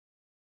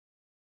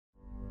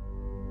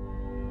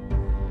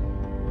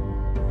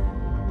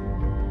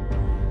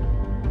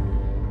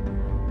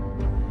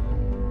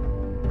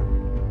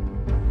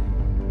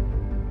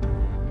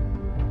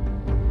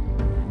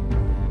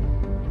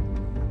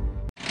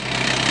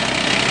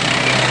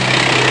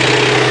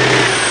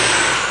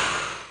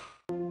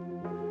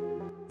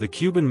The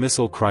Cuban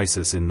Missile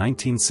Crisis in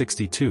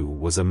 1962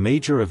 was a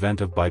major event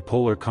of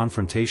bipolar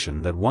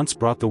confrontation that once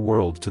brought the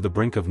world to the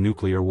brink of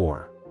nuclear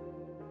war.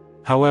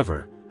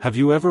 However, have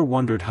you ever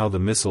wondered how the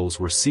missiles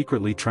were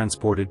secretly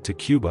transported to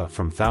Cuba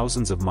from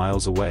thousands of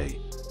miles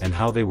away, and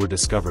how they were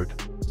discovered?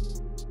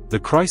 The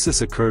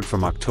crisis occurred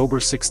from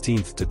October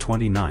 16 to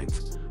 29,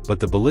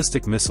 but the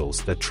ballistic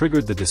missiles that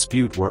triggered the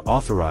dispute were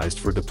authorized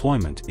for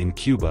deployment in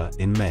Cuba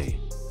in May.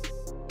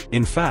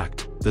 In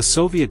fact, the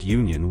Soviet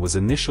Union was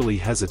initially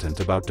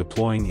hesitant about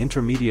deploying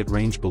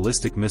intermediate-range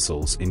ballistic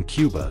missiles in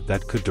Cuba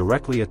that could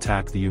directly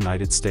attack the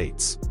United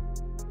States.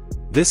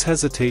 This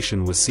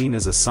hesitation was seen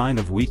as a sign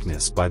of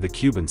weakness by the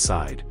Cuban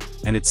side,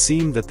 and it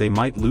seemed that they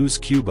might lose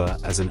Cuba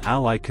as an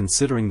ally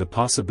considering the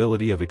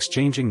possibility of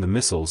exchanging the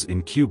missiles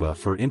in Cuba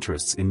for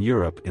interests in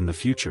Europe in the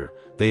future.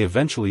 They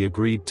eventually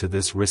agreed to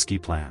this risky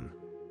plan.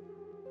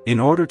 In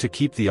order to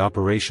keep the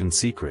operation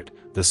secret,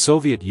 the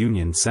Soviet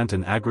Union sent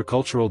an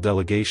agricultural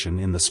delegation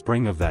in the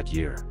spring of that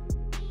year.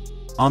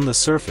 On the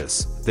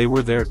surface, they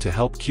were there to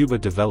help Cuba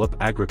develop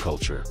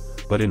agriculture,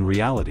 but in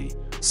reality,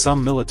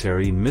 some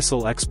military and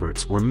missile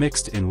experts were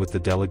mixed in with the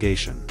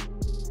delegation.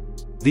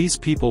 These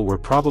people were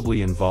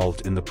probably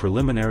involved in the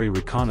preliminary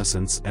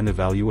reconnaissance and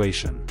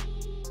evaluation.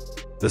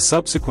 The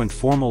subsequent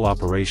formal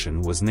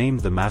operation was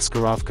named the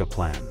Maskirovka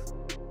Plan.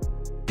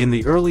 In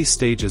the early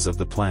stages of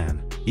the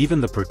plan,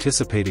 even the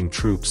participating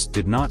troops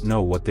did not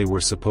know what they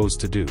were supposed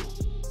to do.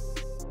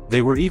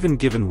 They were even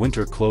given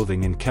winter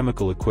clothing and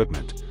chemical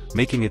equipment,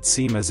 making it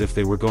seem as if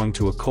they were going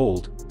to a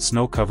cold,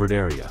 snow-covered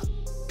area.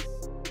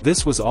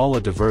 This was all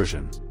a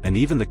diversion, and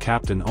even the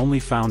captain only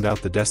found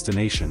out the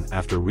destination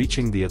after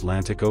reaching the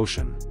Atlantic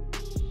Ocean.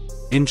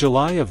 In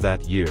July of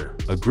that year,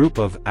 a group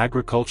of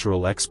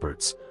agricultural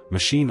experts,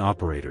 machine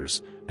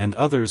operators, and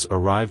others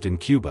arrived in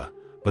Cuba,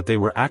 but they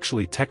were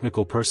actually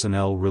technical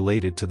personnel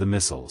related to the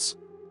missiles.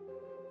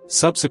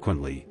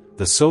 Subsequently,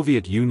 the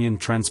Soviet Union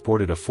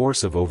transported a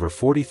force of over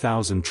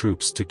 40,000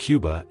 troops to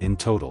Cuba in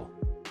total.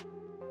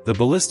 The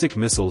ballistic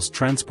missiles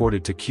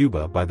transported to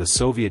Cuba by the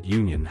Soviet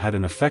Union had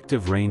an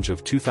effective range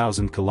of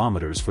 2,000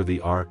 kilometers for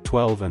the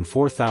R-12 and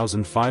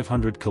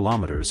 4,500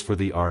 kilometers for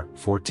the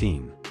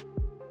R-14.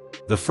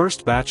 The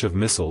first batch of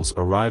missiles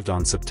arrived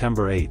on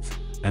September 8,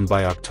 and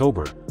by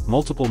October,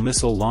 multiple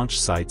missile launch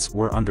sites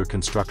were under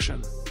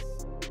construction.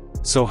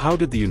 So how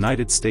did the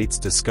United States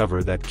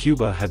discover that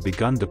Cuba had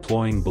begun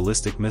deploying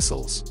ballistic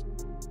missiles?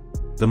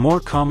 The more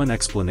common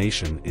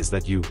explanation is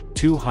that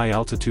U-2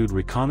 high-altitude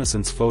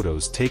reconnaissance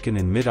photos taken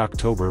in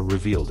mid-October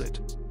revealed it.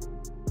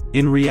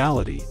 In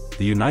reality,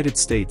 the United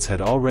States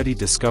had already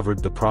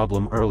discovered the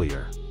problem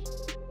earlier.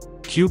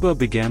 Cuba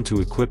began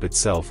to equip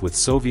itself with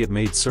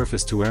Soviet-made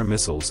surface-to-air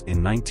missiles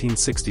in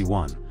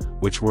 1961,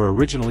 which were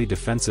originally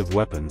defensive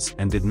weapons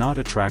and did not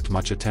attract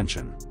much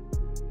attention.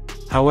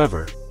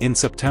 However, in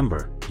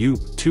September,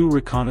 U-2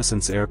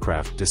 reconnaissance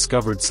aircraft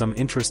discovered some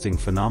interesting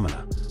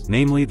phenomena,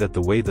 namely that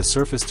the way the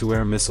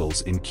surface-to-air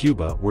missiles in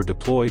Cuba were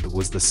deployed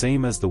was the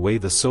same as the way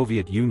the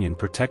Soviet Union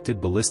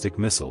protected ballistic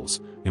missiles,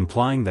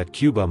 implying that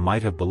Cuba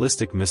might have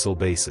ballistic missile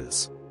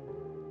bases.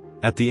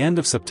 At the end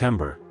of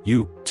September,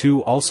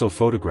 U-2 also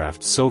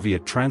photographed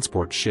Soviet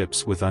transport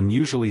ships with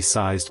unusually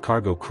sized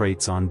cargo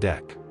crates on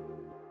deck.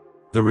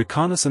 The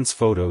reconnaissance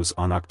photos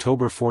on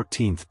October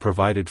 14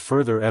 provided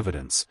further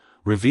evidence,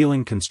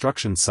 revealing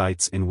construction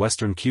sites in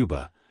western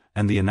Cuba,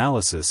 and the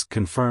analysis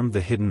confirmed the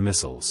hidden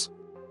missiles.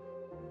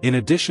 In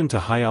addition to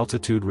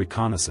high-altitude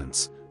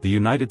reconnaissance, the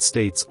United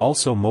States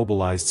also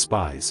mobilized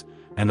spies,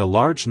 and a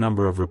large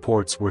number of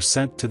reports were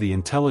sent to the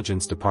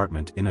Intelligence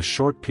Department in a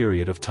short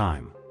period of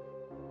time.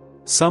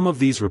 Some of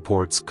these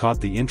reports caught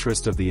the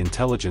interest of the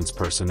intelligence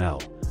personnel,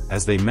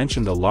 as they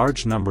mentioned a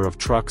large number of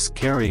trucks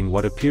carrying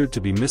what appeared to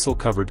be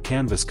missile-covered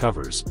canvas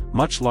covers,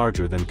 much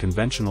larger than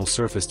conventional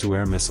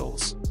surface-to-air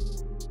missiles.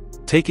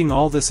 Taking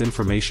all this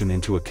information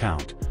into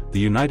account, the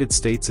United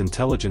States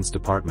Intelligence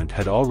Department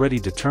had already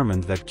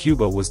determined that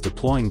Cuba was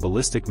deploying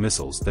ballistic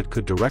missiles that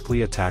could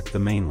directly attack the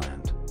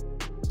mainland.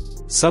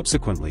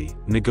 Subsequently,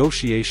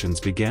 negotiations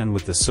began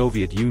with the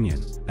Soviet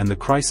Union, and the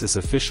crisis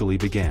officially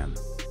began.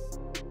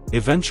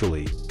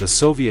 Eventually, the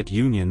Soviet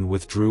Union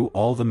withdrew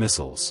all the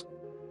missiles.